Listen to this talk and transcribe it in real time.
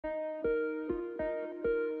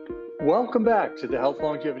Welcome back to the Health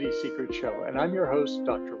Longevity Secret Show, and I'm your host,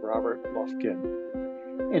 Dr. Robert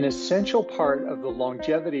Lufkin. An essential part of the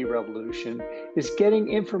longevity revolution is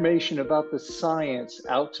getting information about the science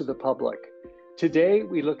out to the public. Today,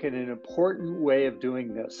 we look at an important way of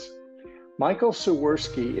doing this. Michal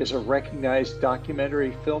Siewierski is a recognized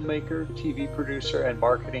documentary filmmaker, TV producer, and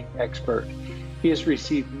marketing expert. He has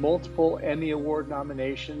received multiple Emmy Award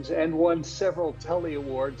nominations and won several Telly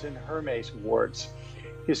Awards and Hermes Awards.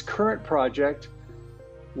 His current project,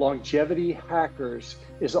 Longevity Hackers,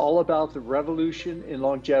 is all about the revolution in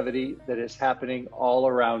longevity that is happening all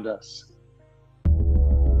around us.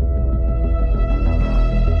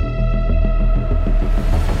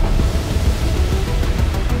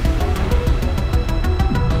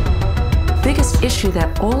 Biggest issue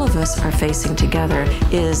that all of us are facing together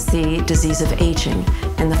is the disease of aging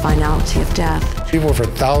and the finality of death. People for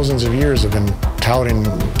thousands of years have been touting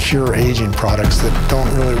cure aging products that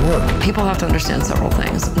don't really work. People have to understand several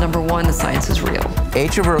things. Number one, the science is real.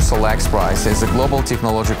 Age Reversal X Prize is a global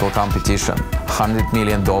technological competition, $100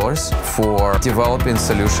 million for developing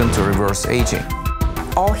solution to reverse aging.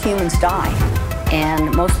 All humans die,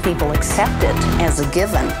 and most people accept it as a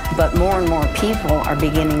given, but more and more people are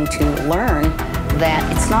beginning to learn that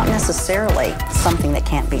it's not necessarily something that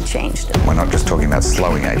can't be changed. We're not just talking about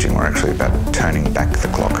slowing aging, we're actually about turning back the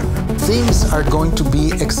clock. Things are going to be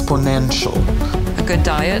exponential. A good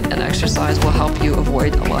diet and exercise will help you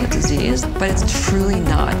avoid a lot of disease, but it's truly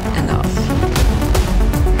not enough.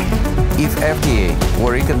 If FDA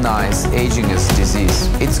will recognize aging as disease,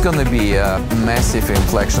 it's going to be a massive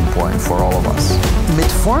inflection point for all of us.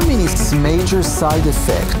 Metformin's major side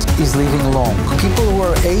effect is living long. People who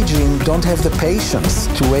are aging don't have the patience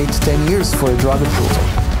to wait 10 years for a drug approval.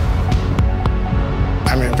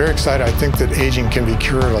 I'm very excited. I think that aging can be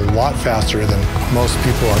cured a lot faster than most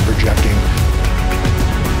people are projecting.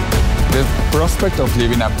 The prospect of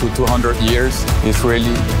living up to 200 years is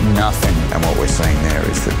really nothing. And what we're seeing there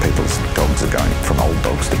is that people's dogs are going from old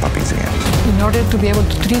dogs to puppies again. In order to be able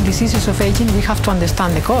to treat diseases of aging, we have to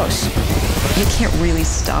understand the cause. You can't really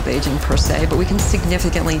stop aging per se, but we can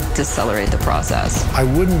significantly decelerate the process. I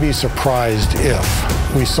wouldn't be surprised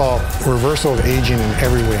if we saw reversal of aging in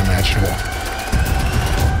every way imaginable.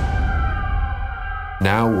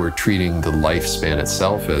 Now we're treating the lifespan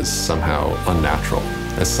itself as somehow unnatural,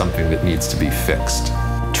 as something that needs to be fixed.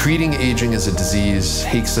 Treating aging as a disease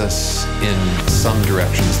takes us in some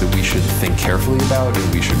directions that we should think carefully about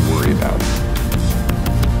and we should worry about.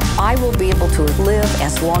 I will be able to live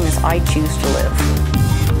as long as I choose to live.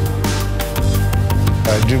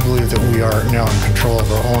 I do believe that we are now in control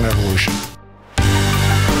of our own evolution.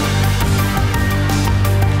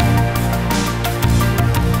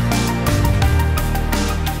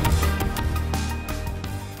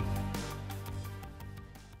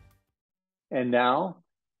 And now,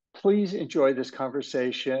 please enjoy this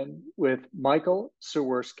conversation with Michal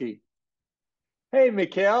Siewierski. Hey,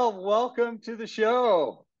 Michal, welcome to the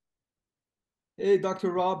show. Hey,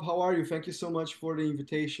 Dr. Rob, how are you? Thank you so much for the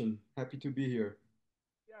invitation. Happy to be here.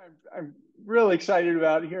 Yeah, I'm really excited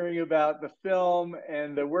about hearing about the film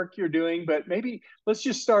and the work you're doing, but maybe let's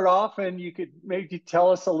just start off and you could maybe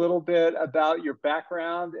tell us a little bit about your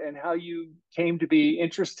background and how you came to be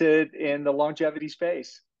interested in the longevity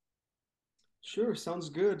space. Sure, sounds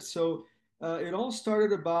good. So it all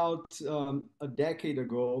started about a decade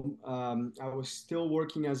ago. I was still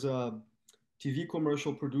working as a TV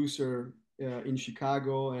commercial producer in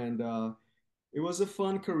Chicago, and it was a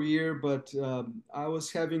fun career, but I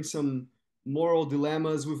was having some moral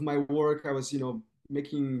dilemmas with my work. I was,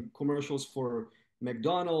 making commercials for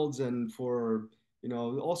McDonald's and for,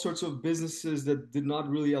 all sorts of businesses that did not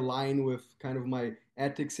really align with kind of my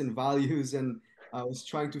ethics and values. And I was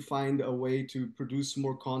trying to find a way to produce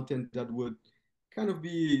more content that would kind of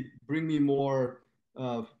bring me more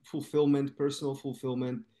fulfillment, personal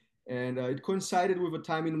fulfillment. And it coincided with a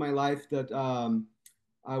time in my life that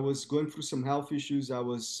I was going through some health issues. I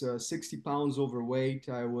was 60 pounds overweight.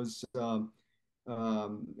 I was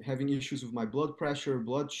having issues with my blood pressure,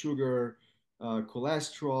 blood sugar,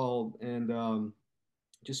 cholesterol, and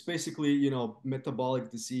just basically,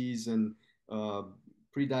 metabolic disease and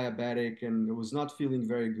pre-diabetic, and was not feeling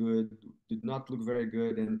very good, did not look very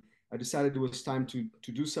good. And I decided it was time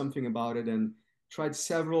to do something about it, and tried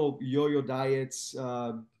several yo-yo diets,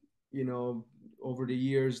 over the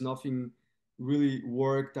years. Nothing really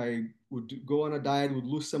worked. I would go on a diet, would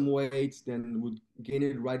lose some weight, then would gain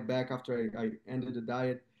it right back after I ended the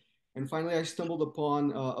diet. And finally, I stumbled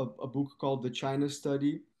upon a book called The China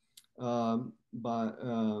Study by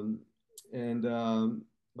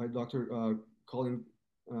Dr. Colin,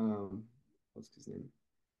 what's his name?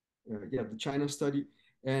 yeah, the China study.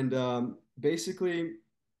 And basically,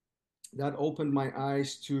 that opened my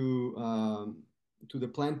eyes to the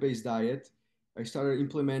plant-based diet. I started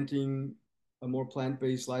implementing a more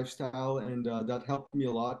plant-based lifestyle, and that helped me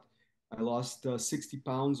a lot. I lost 60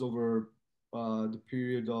 pounds over the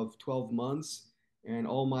period of 12 months, and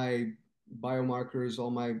all my biomarkers,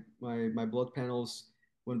 all my blood panels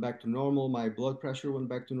went back to normal. My blood pressure went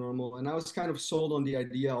back to normal, and I was kind of sold on the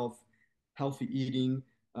idea of healthy eating.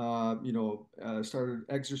 Started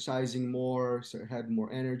exercising more, had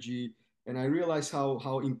more energy, and I realized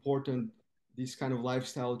how important these kind of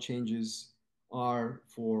lifestyle changes are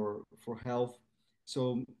for health.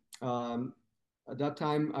 So at that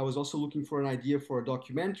time, I was also looking for an idea for a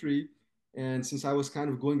documentary, and since I was kind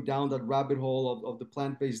of going down that rabbit hole of the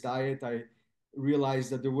plant-based diet, I realized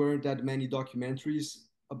that there weren't that many documentaries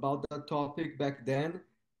about that topic back then.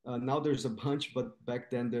 Now there's a bunch, but back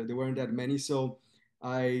then there weren't that many. So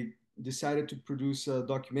I decided to produce a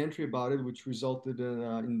documentary about it, which resulted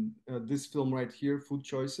in this film right here, Food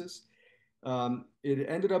Choices. It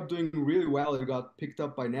ended up doing really well. It got picked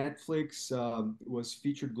up by Netflix, was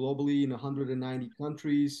featured globally in 190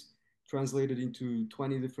 countries, translated into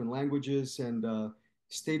 20 different languages, and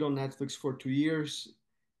stayed on Netflix for 2 years.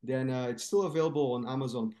 Then it's still available on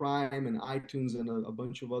Amazon Prime and iTunes and a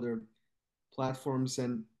bunch of other platforms.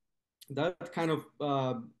 And that kind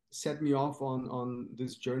of set me off on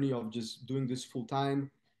this journey of just doing this full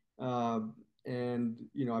time. Uh, and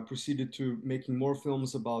I proceeded to making more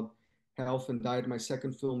films about health and diet. My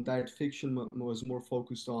second film, Diet Fiction, was more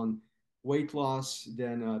focused on weight loss.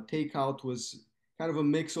 Then Takeout was kind of a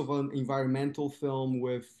mix of an environmental film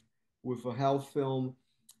with a health film.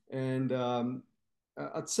 And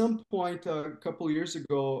at some point, a couple of years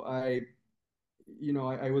ago, I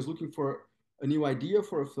was looking for a new idea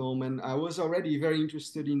for a film, and I was already very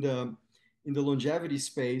interested in the longevity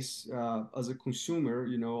space as a consumer,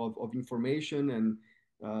 of information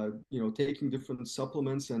and taking different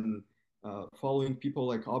supplements and following people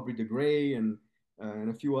like Aubrey de Grey and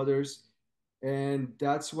a few others. And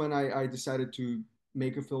that's when I decided to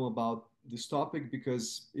make a film about this topic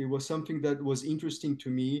because it was something that was interesting to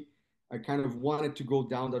me. I kind of wanted to go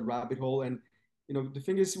down that rabbit hole. And the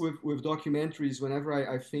thing is with documentaries, whenever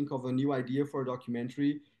I think of a new idea for a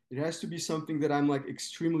documentary, it has to be something that I'm like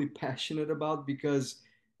extremely passionate about because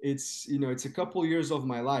it's a couple years of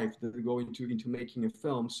my life that go into making a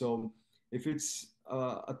film. So if it's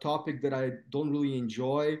a topic that I don't really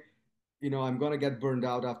enjoy, I'm gonna get burned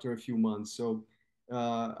out after a few months. So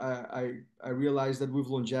I realized that with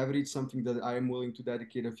longevity, it's something that I am willing to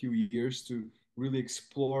dedicate a few years to really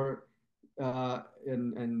explore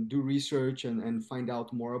and do research and find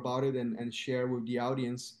out more about it and share with the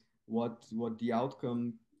audience what the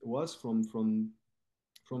outcome was from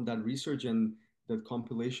that research and that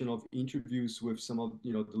compilation of interviews with some of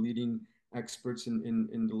the leading experts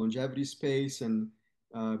in the longevity space and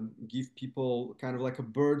give people kind of like a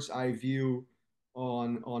bird's eye view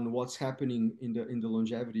on what's happening in the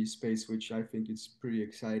longevity space, which I think is pretty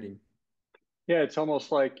exciting. Yeah, it's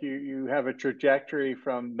almost like you have a trajectory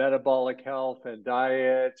from metabolic health and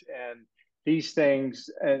diet and these things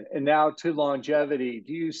and now to longevity.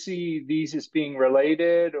 Do you see these as being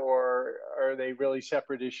related or are they really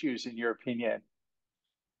separate issues in your opinion?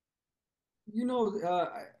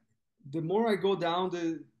 The more I go down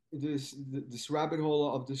this rabbit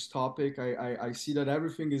hole of this topic, I see that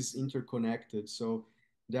everything is interconnected. So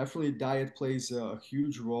definitely diet plays a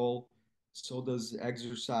huge role. So does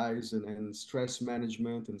exercise and stress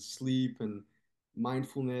management and sleep and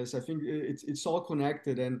mindfulness. I think it's all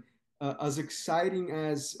connected. And as exciting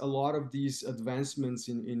as a lot of these advancements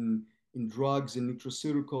in drugs and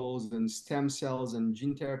nutraceuticals and stem cells and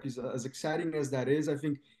gene therapies, as exciting as that is, I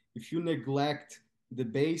think if you neglect the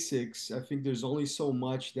basics, I think there's only so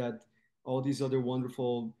much that all these other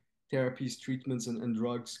wonderful therapies, treatments, and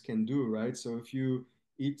drugs can do, right? So if you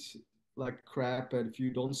eat like crap and if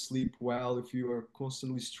you don't sleep well, if you are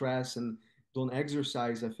constantly stressed and don't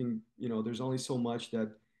exercise, I think, there's only so much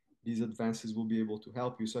that these advances will be able to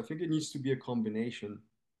help you. So I think it needs to be a combination.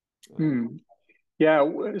 Hmm. Yeah,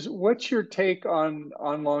 what's your take on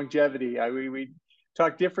longevity? We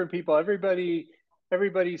talk different people.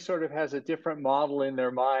 Everybody sort of has a different model in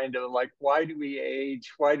their mind of like, why do we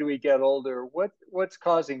age? Why do we get older? What's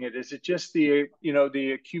causing it? Is it just the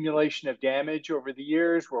accumulation of damage over the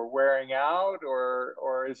years we're wearing out,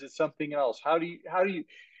 or is it something else? How do you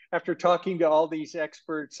after talking to all these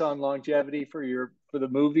experts on longevity for the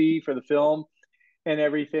movie, for the film, and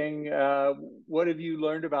everything. What have you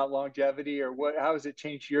learned about longevity, or how has it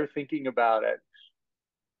changed your thinking about it?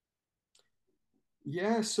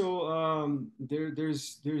 Yeah, so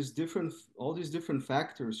there's different all these different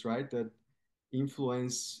factors, right, that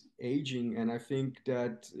influence aging, and I think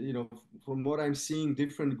that from what I'm seeing,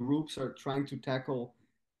 different groups are trying to tackle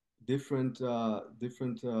different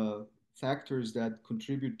factors that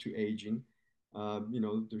contribute to aging.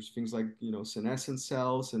 There's things like senescent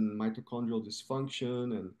cells and mitochondrial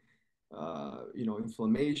dysfunction and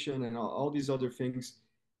inflammation and all these other things.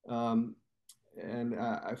 Um, and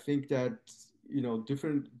I think that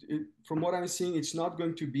from what I'm seeing, it's not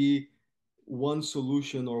going to be one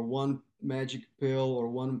solution or one magic pill or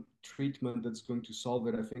one treatment that's going to solve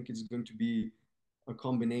it. I think it's going to be a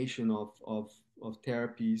combination of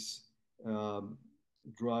therapies, um,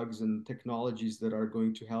 drugs, and technologies that are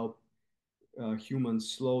going to help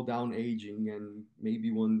humans slow down aging and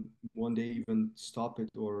maybe one day even stop it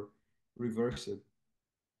or reverse it.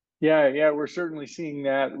 Yeah, we're certainly seeing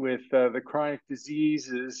that with the chronic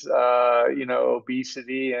diseases,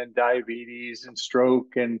 obesity and diabetes and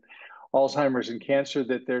stroke and Alzheimer's and cancer,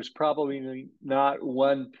 that there's probably not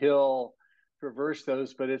one pill to reverse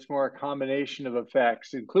those, but it's more a combination of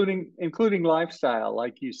effects, including lifestyle,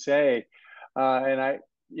 like you say. I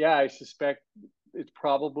suspect it's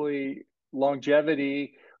probably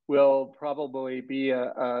longevity will probably be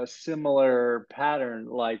a similar pattern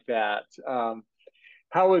like that.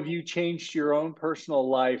 How have you changed your own personal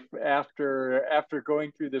life after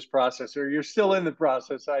going through this process, or you're still in the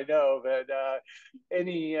process, I know, but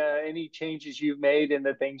any changes you've made in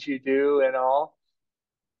the things you do and all?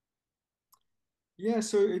 Yeah,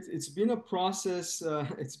 so it's been a process.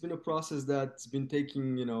 It's been a process that's been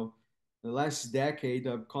taking, the last decade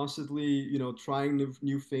of constantly, trying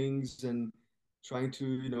new things and trying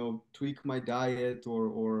to, tweak my diet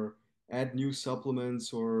or add new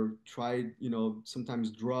supplements or try,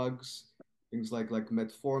 sometimes drugs, things like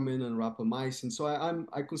metformin and rapamycin. So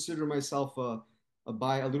I consider myself a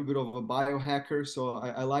little bit of a biohacker. So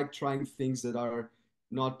I like trying things that are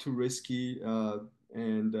not too risky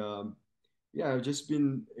and yeah, I've just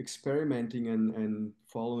been experimenting and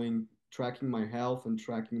following, tracking my health and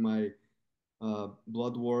tracking my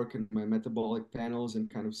blood work and my metabolic panels and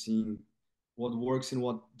kind of seeing what works and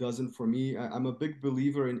what doesn't for me. I'm a big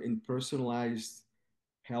believer in personalized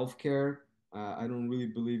healthcare. I don't really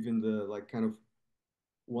believe in the like kind of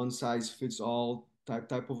one size fits all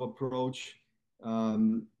type of approach.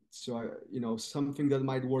 Something that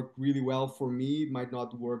might work really well for me might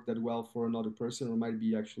not work that well for another person, or might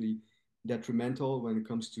be actually detrimental when it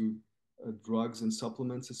comes to drugs and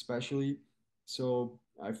supplements, especially. So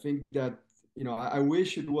I think that I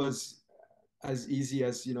wish it was as easy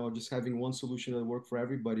as just having one solution that worked for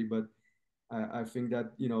everybody, but I think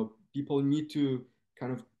that people need to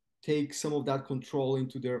kind of take some of that control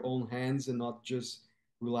into their own hands and not just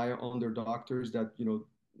rely on their doctors that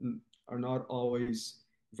are not always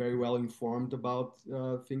very well informed about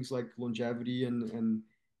things like longevity and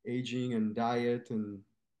aging and diet and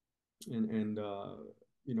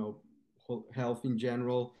health in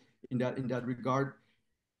general in that regard.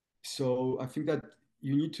 So I think that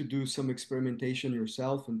you need to do some experimentation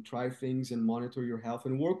yourself and try things and monitor your health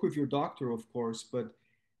and work with your doctor, of course, but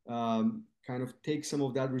kind of take some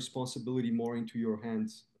of that responsibility more into your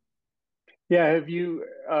hands. Yeah, have you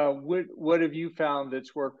what have you found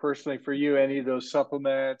that's worked personally for you? Any of those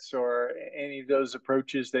supplements or any of those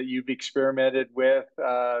approaches that you've experimented with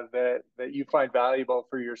that you find valuable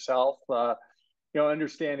for yourself?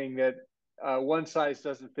 Understanding that one size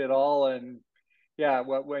doesn't fit all, and yeah,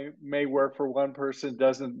 what may work for one person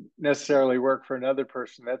doesn't necessarily work for another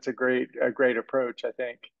person. That's a great approach, I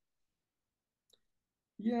think.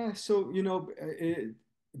 Yeah, so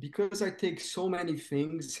because I take so many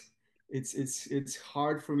things, it's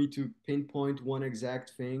hard for me to pinpoint one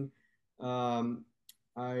exact thing. Um,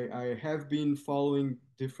 I have been following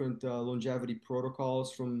different longevity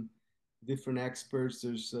protocols from different experts.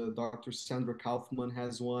 There's Dr. Sandra Kaufman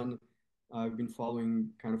has one. I've been following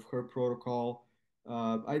kind of her protocol.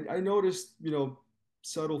 I noticed,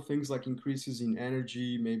 subtle things like increases in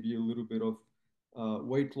energy, maybe a little bit of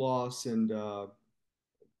weight loss and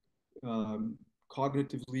um,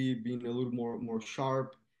 cognitively being a little more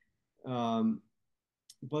sharp. Um,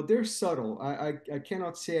 but they're subtle. I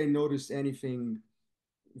cannot say I noticed anything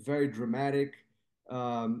very dramatic.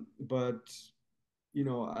 But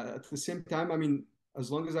at the same time, I mean,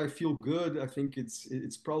 as long as I feel good, I think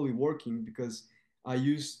it's probably working because I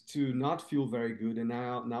used to not feel very good, and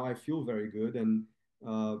now I feel very good, and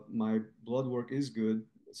my blood work is good.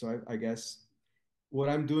 So I guess what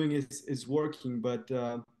I'm doing is working. But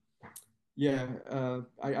yeah,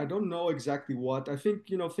 I don't know exactly what. I think,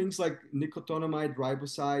 things like nicotinamide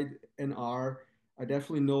riboside, NR, I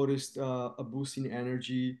definitely noticed a boost in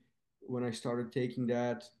energy when I started taking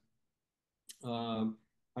that. Um,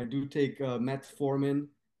 I do take metformin.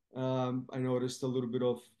 I noticed a little bit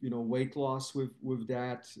of weight loss with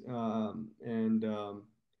that, and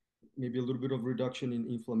maybe a little bit of reduction in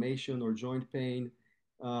inflammation or joint pain.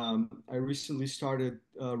 I recently started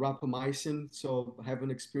rapamycin, so I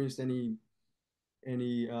haven't experienced any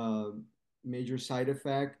major side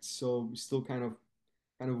effects. So still kind of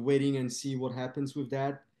waiting and see what happens with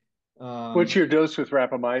that. What's your dose with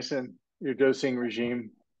rapamycin? Your dosing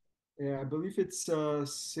regime? Yeah, I believe it's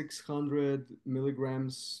 600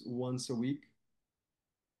 milligrams once a week.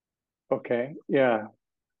 Okay. Yeah.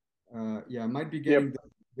 Yeah, I might be Yep. getting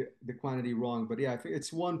the quantity wrong, but yeah, I think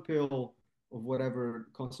it's one pill of whatever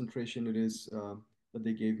concentration it is that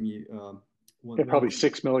they gave me. Yeah, One. probably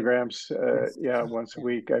 6 milligrams. Yeah, once a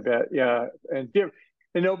week, I bet. Yeah, and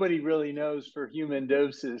nobody really knows for human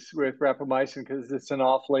doses with rapamycin because it's an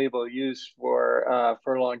off-label use for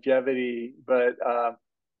longevity. But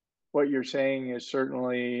what you're saying is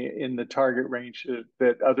certainly in the target range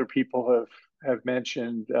that other people have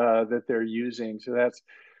mentioned that they're using. So that's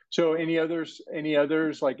so. Any others? Any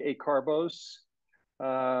others like acarbose?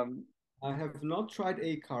 Um, I have not tried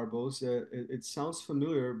acarbose. It sounds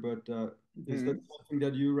familiar, but is that mhm. something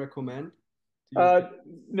that you recommend to your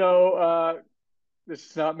No, this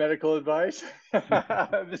is not medical advice.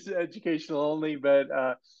 This is educational only, but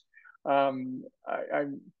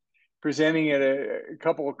I'm presenting at a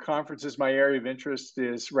couple of conferences. My area of interest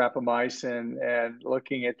is rapamycin and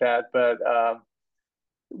looking at that, but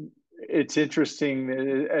it's interesting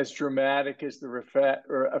that as dramatic as the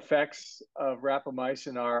effects of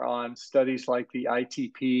rapamycin are on studies like the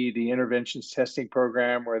ITP, the Interventions Testing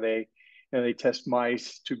Program, where they test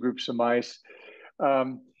mice, two groups of mice.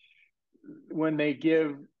 Um, when they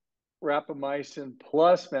give rapamycin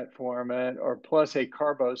plus metformin or plus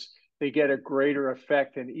acarbose, they get a greater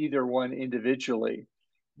effect than either one individually.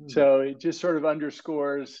 So it just sort of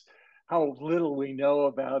underscores how little we know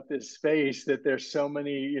about this space, that there's so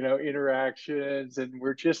many, interactions, and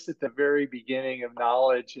we're just at the very beginning of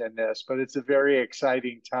knowledge in this. But it's a very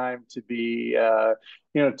exciting time to be,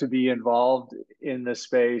 to be involved in the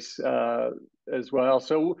space as well.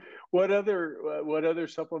 So, what other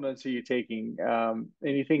supplements are you taking?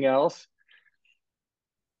 Anything else?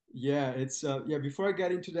 Yeah, it's yeah. Before I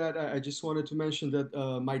get into that, I just wanted to mention that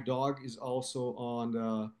my dog is also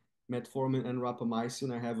on metformin and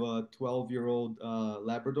rapamycin. I have a 12-year-old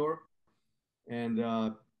Labrador, and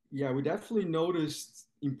yeah, we definitely noticed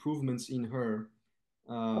improvements in her.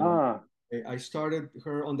 Um, Ah, I started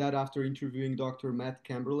her on that after interviewing Dr. Matt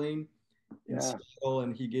Camberlain in yeah. Seattle,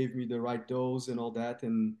 and he gave me the right dose and all that.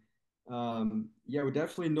 And yeah, we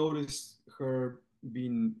definitely noticed her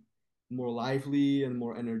being more lively and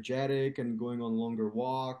more energetic and going on longer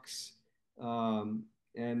walks.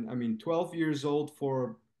 And I mean, 12 years old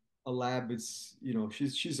for a lab, it's,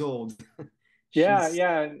 she's old. Yeah, She's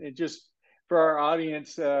yeah. And just for our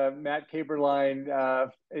audience, Matt Caberline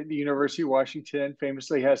at the University of Washington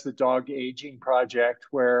famously has the Dog Aging Project,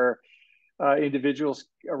 where individuals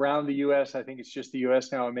around the US, I think it's just the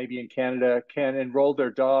US now, and maybe in Canada, can enroll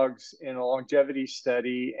their dogs in a longevity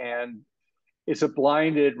study. And it's a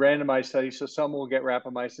blinded, randomized study. So some will get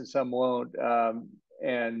rapamycin, some won't.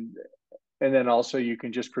 And and then also you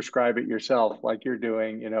can just prescribe it yourself, like you're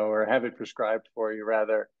doing, or have it prescribed for you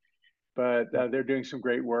rather. But they're doing some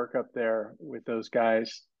great work up there with those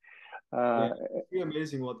guys. Yeah, Uh, it's really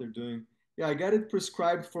amazing what they're doing. Yeah, I got it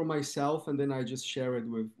prescribed for myself, and then I just share it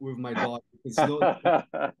with my dog. It's no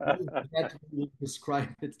vet will prescribe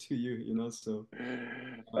it to you, So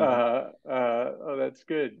oh, that's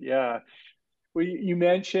good. Yeah. Well, you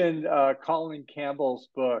mentioned Colin Campbell's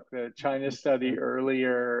book, the China study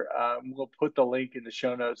earlier. We'll put the link in the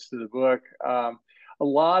show notes to the book. A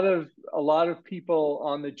lot of people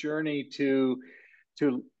on the journey to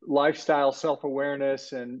lifestyle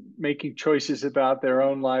self-awareness and making choices about their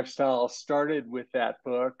own lifestyle started with that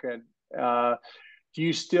book. And do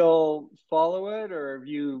you still follow it, or have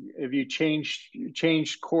you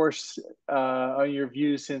changed course on your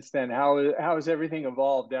views since then? How has everything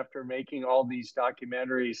evolved after making all these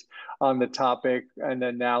documentaries on the topic and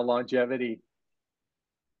then now longevity?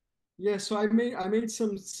 yeah, so I made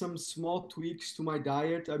some small tweaks to my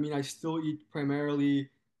diet. I mean, I still eat primarily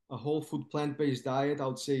a whole food plant-based diet. I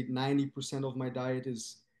would say 90% of my diet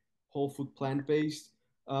is whole food plant-based.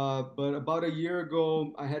 But about a year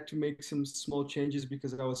ago, I had to make some small changes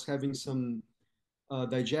because I was having some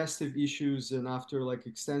digestive issues, and after like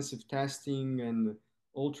extensive testing and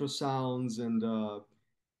ultrasounds and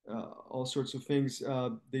all sorts of things,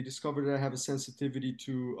 they discovered that I have a sensitivity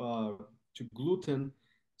to to gluten.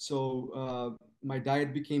 So my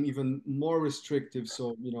diet became even more restrictive.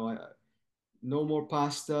 So, no more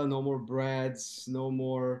pasta, no more breads, no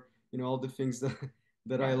more, all the things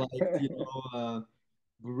that I liked,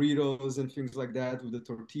 burritos and things like that with the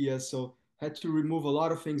tortillas. So had to remove a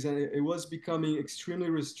lot of things, and it was becoming extremely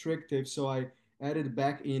restrictive. So I added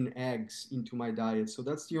back in eggs into my diet. So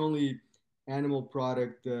that's the only animal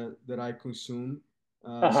product that I consume.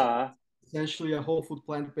 So essentially a whole food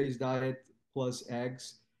plant-based diet plus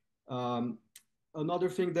eggs. Um, Another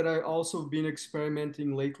thing that I also been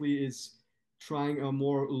experimenting lately is trying a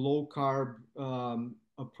more low carb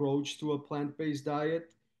approach to a plant-based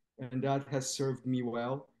diet, and that has served me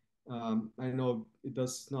well. I know it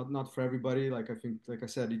does not for everybody. Like I think, like I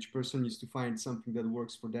said, each person needs to find something that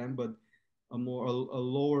works for them. But a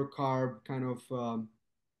lower carb kind of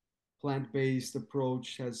plant-based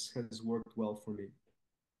approach has worked well for me.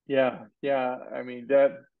 Yeah. I mean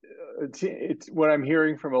that it's what I'm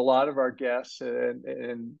hearing from a lot of our guests,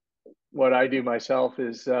 and what I do myself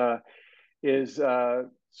is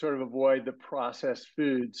sort of avoid the processed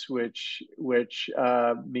foods, which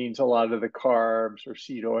means a lot of the carbs or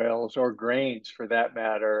seed oils or grains for that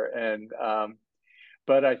matter. And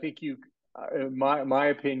but I think my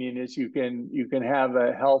opinion is you can have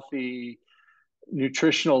a healthy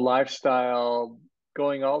nutritional lifestyle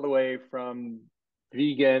going all the way from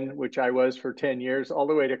vegan, which I was for 10 years, all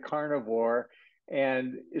the way to carnivore.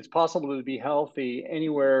 And it's possible to be healthy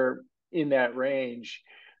anywhere in that range.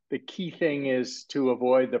 The key thing is to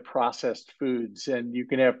avoid the processed foods. And you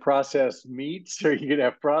can have processed meats or you can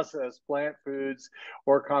have processed plant foods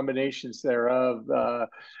or combinations thereof.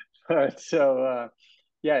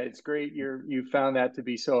 Yeah, it's great you found that to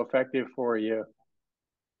be so effective for you.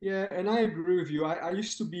 Yeah, and I agree with you. I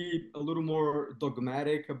used to be a little more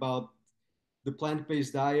dogmatic about the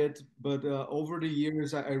plant-based diet, but over the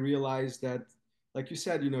years, I realized that, like you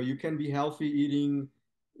said, you can be healthy eating,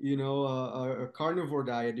 a carnivore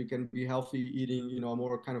diet. You can be healthy eating, a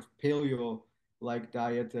more kind of paleo-like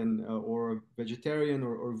diet, and or vegetarian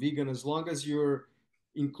or vegan, as long as you're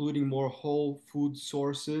including more whole food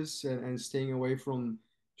sources and staying away from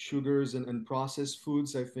sugars and processed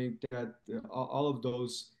foods. I think that all of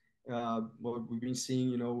those, what we've been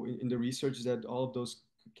seeing, in the research, is that all of those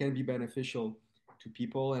can be beneficial to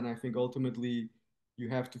people. And I think ultimately you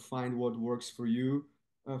have to find what works for you.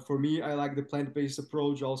 For me, I like the plant-based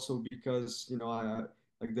approach also because,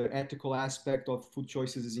 like the ethical aspect of food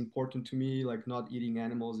choices is important to me, like not eating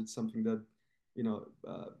animals. It's something that, you know,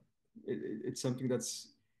 uh, it's something that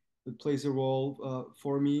plays a role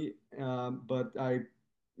for me. But I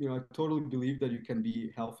totally believe that you can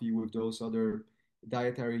be healthy with those other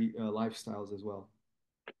dietary lifestyles as well.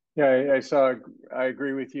 Yeah, I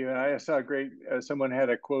agree with you. And I saw a great, someone had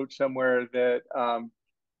a quote somewhere that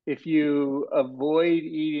if you avoid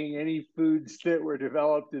eating any foods that were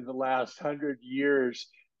developed in the last 100 years,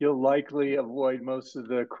 you'll likely avoid most of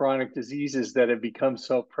the chronic diseases that have become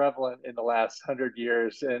so prevalent in the last 100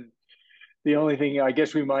 years. And the only thing I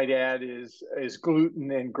guess we might add is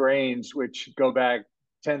gluten and grains, which go back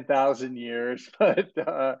 10,000 years. But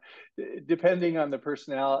depending on the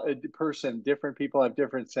person, different people have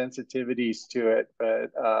different sensitivities to it.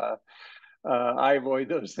 But I avoid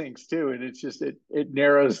those things too, and it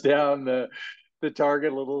narrows down the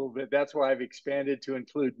target a little bit. That's why I've expanded to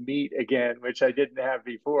include meat again, which I didn't have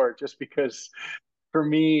before, just because for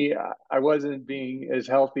me, I wasn't being as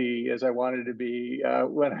healthy as I wanted to be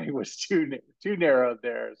when I was too narrowed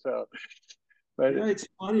there. So, but Yeah, it's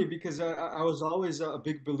funny because I was always a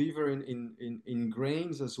big believer in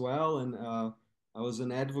grains as well, and I was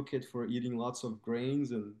an advocate for eating lots of grains,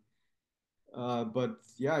 and but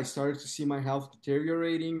yeah, I started to see my health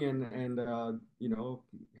deteriorating, and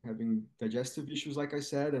having digestive issues, like I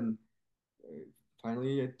said, and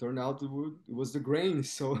finally it turned out it was the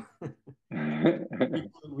grains. So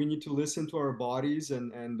we need to listen to our bodies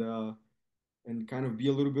and kind of be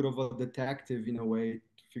a little bit of a detective in a way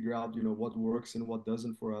to figure out what works and what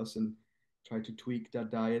doesn't for us, and try to tweak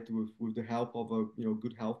that diet with the help of a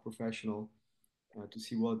good health professional to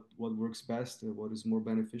see what works best and what is more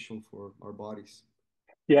beneficial for our bodies.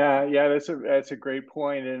 yeah, that's a great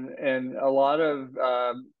point, and a lot of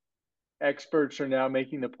experts are now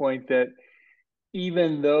making the point that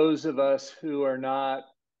even those of us who are not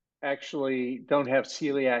actually don't have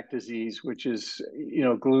celiac disease, which is,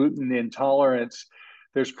 gluten intolerance,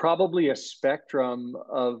 there's probably a spectrum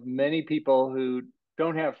of many people who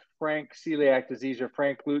don't have frank celiac disease or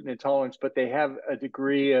frank gluten intolerance, but they have a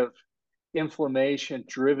degree of inflammation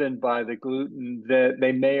driven by the gluten that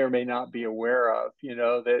they may or may not be aware of,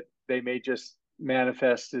 that they may just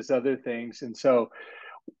manifest as other things. And so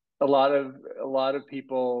a lot of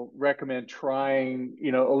people recommend trying,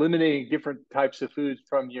 eliminating different types of foods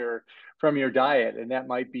from your diet, and that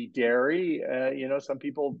might be dairy. Some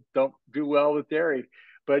people don't do well with dairy,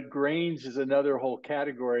 but grains is another whole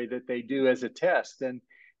category that they do as a test. And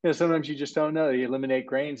sometimes you just don't know. You eliminate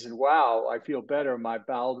grains, and wow, I feel better. My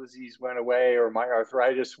bowel disease went away, or my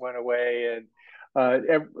arthritis went away, and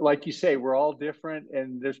like you say, we're all different,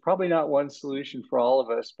 and there's probably not one solution for all of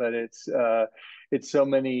us, but it's so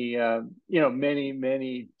many,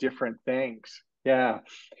 many different things. Yeah.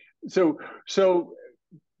 So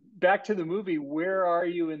back to the movie. Where are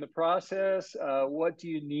you in the process? What do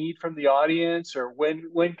you need from the audience, or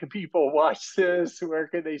when can people watch this? Where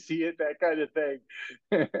can they see it? That kind of thing.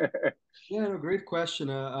 Yeah, no, great question.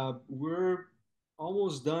 We're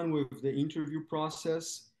almost done with the interview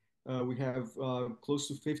process. We have close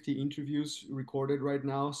to 50 interviews recorded right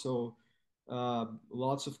now, so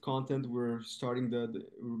lots of content. We're starting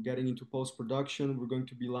we're getting into post-production. We're going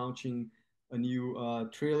to be launching a new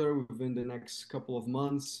trailer within the next couple of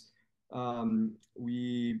months.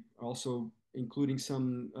 We also including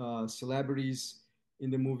some celebrities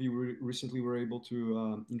in the movie. We recently were able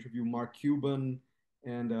to interview Mark Cuban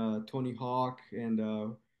and Tony Hawk,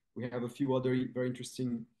 and we have a few other very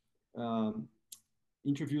interesting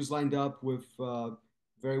interviews lined up with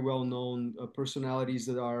very well-known personalities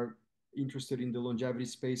that are interested in the longevity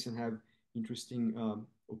space and have interesting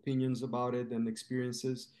opinions about it and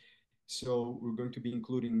experiences. So we're going to be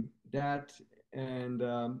including that. And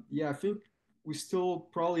yeah, I think we're still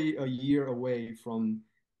probably a year away from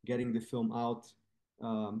getting the film out.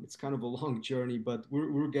 It's kind of a long journey, but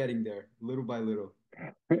we're getting there little by little.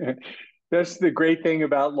 That's the great thing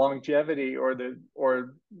about longevity, or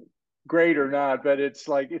great or not, but it's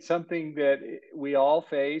something that we all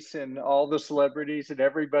face, and all the celebrities and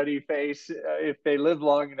everybody face if they live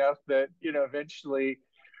long enough, that eventually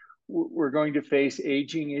we're going to face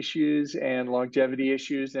aging issues and longevity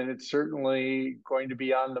issues, and it's certainly going to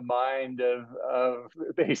be on the mind of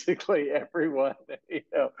basically everyone,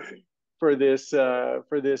 for this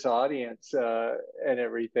audience and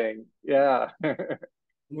everything. Yeah.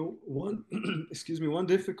 One excuse me, one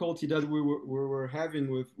difficulty that we were having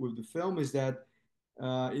with the film is that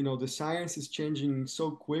the science is changing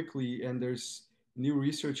so quickly, and there's new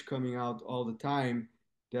research coming out all the time,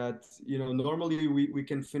 that normally we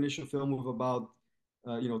can finish a film with about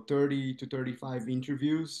 30 to 35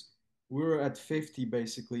 interviews. We're at 50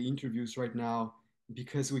 basically interviews right now,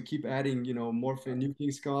 because we keep adding more new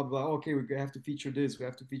things come up, like, okay, we have to feature this, we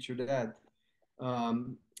have to feature that.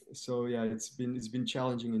 So yeah, it's been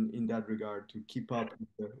challenging in that regard to keep up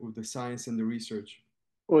with the science and the research.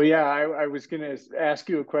 Well, yeah, I was going to ask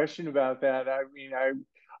you a question about that. I mean,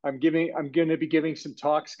 I'm going to be giving some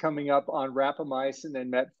talks coming up on rapamycin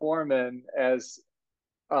and metformin as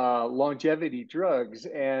longevity drugs,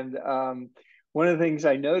 and one of the things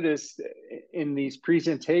I noticed in these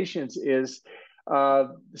presentations is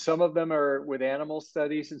some of them are with animal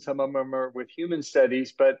studies and some of them are with human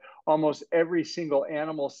studies, but almost every single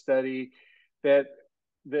animal study that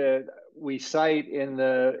we cite in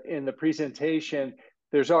the presentation,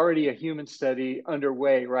 there's already a human study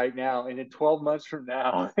underway right now, and in 12 months from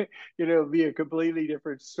now, it'll be a completely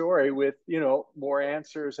different story with more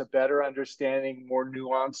answers, a better understanding, more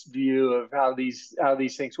nuanced view of how these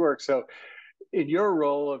things work. So in your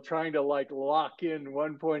role of trying to lock in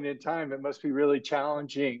one point in time, it must be really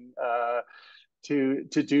challenging to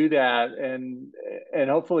do that, and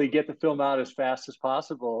hopefully get the film out as fast as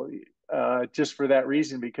possible, just for that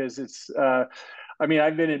reason, because it's I mean,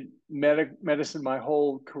 I've been in medicine my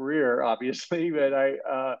whole career, obviously, but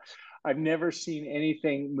I've never seen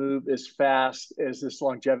anything move as fast as this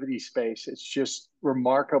longevity space. It's just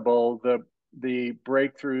remarkable, the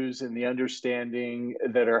breakthroughs and the understanding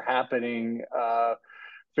that are happening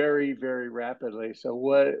very, very rapidly. So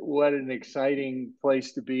what an exciting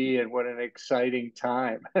place to be, and what an exciting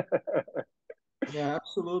time. Yeah,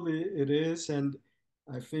 absolutely, it is. And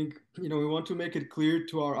I think we want to make it clear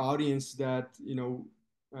to our audience that in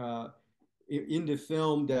the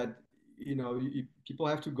film that people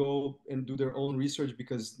have to go and do their own research,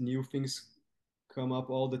 because new things come up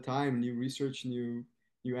all the time, new research, new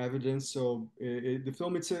evidence. So the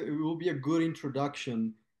film, it will be a good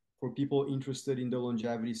introduction for people interested in the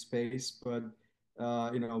longevity space. But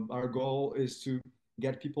our goal is to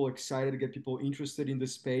get people excited, get people interested in the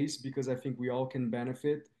space, because I think we all can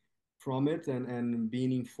benefit from it, and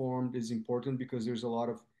being informed is important, because there's a lot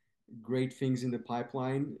of great things in the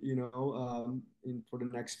pipeline, for the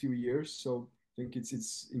next few years. So I think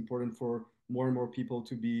it's important for more and more people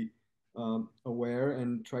to be aware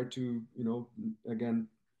and try to, again,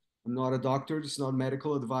 I'm not a doctor, it's not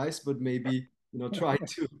medical advice, but maybe, try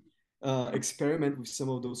to experiment with some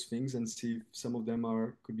of those things and see if some of them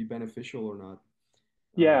could be beneficial or not.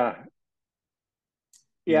 Yeah.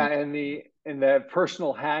 Yeah, and the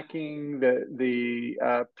personal hacking,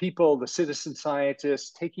 the people, the citizen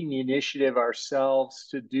scientists taking the initiative ourselves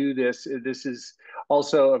to do this. This is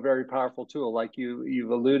also a very powerful tool, like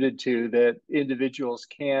you've alluded to, that individuals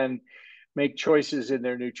can make choices in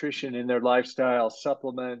their nutrition, in their lifestyle,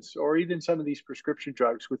 supplements, or even some of these prescription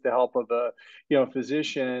drugs with the help of a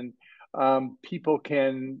physician. People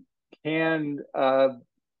can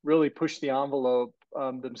really push the envelope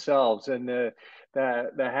themselves, and the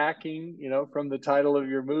hacking, from the title of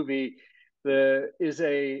your movie, is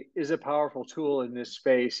a powerful tool in this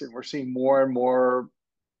space, and we're seeing more and more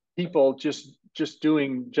people just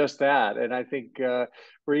doing just that. And I think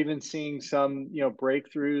we're even seeing some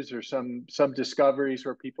breakthroughs or some discoveries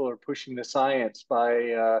where people are pushing the science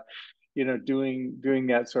by doing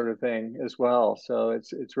that sort of thing as well. So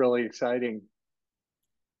it's really exciting.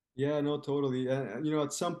 Yeah, no, totally. And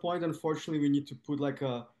at some point, unfortunately, we need to put like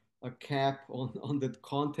a cap on the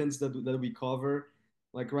contents that we cover.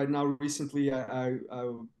 Like right now, recently, I've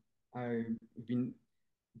been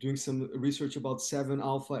doing some research about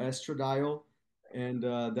 7-alpha estradiol, and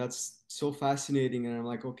that's so fascinating. And I'm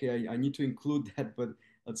like, okay, I need to include that, but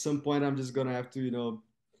at some point, I'm just gonna have to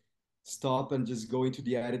stop and just go into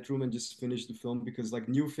the edit room and just finish the film, because like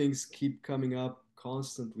new things keep coming up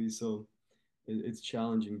constantly. So it's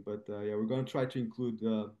challenging, but yeah, we're going to try to include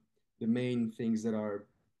the main things that are,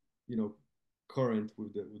 current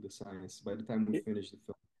with the science by the time we finish the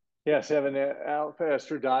film. Yeah, 7-alpha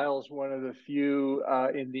estradiol is one of the few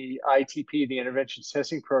in the ITP, the intervention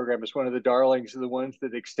testing program. Is one of the darlings of the ones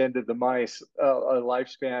that extended the mice a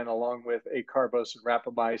lifespan, along with acarbose and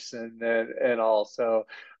rapamycin and all. So,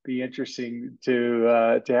 be interesting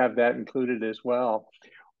to have that included as well.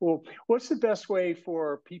 Well, what's the best way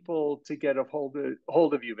for people to get a hold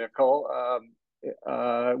of you, Michal?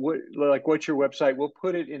 What's your website? We'll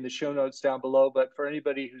put it in the show notes down below. But for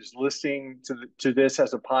anybody who's listening to this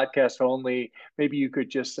as a podcast only, maybe you could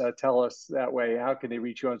just tell us that way. How can they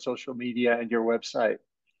reach you on social media and your website?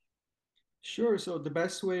 Sure. So the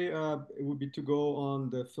best way it would be to go on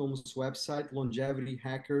the film's website,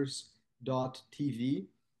 longevityhackers.tv.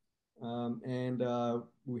 And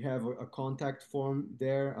we have a contact form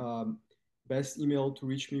there. Best email to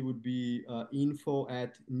reach me would be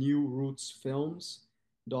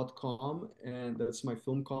info@newrootsfilms.com, and that's my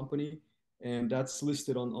film company, and that's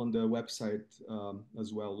listed on the website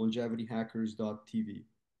as well, longevityhackers.tv.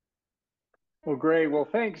 Well, great. Well,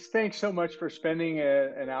 thanks so much for spending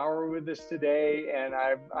an hour with us today, and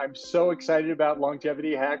I'm so excited about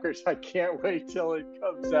Longevity Hackers. I can't wait till it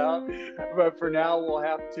comes out. But for now, we'll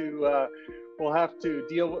have to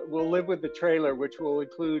we'll live with the trailer, which we'll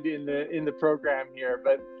include in the program here.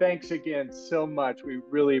 But thanks again so much. We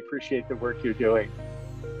really appreciate the work you're doing.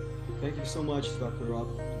 Thank you so much, Dr. Rob.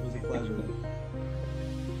 It was a pleasure.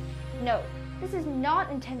 Note: this is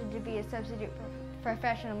not intended to be a substitute for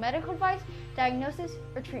professional medical advice, diagnosis,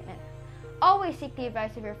 or treatment. Always seek the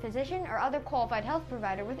advice of your physician or other qualified health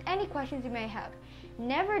provider with any questions you may have.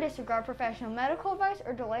 Never disregard professional medical advice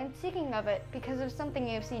or delay in seeking of it because of something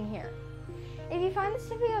you have seen here. If you find this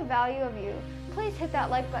to be of value of you, please hit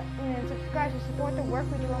that like button and subscribe to support the work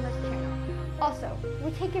we do on this channel. Also,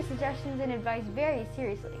 we take your suggestions and advice very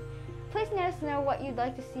seriously. Please let us know what you'd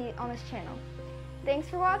like to see on this channel. Thanks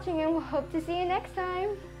for watching, and we'll hope to see you next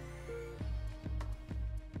time.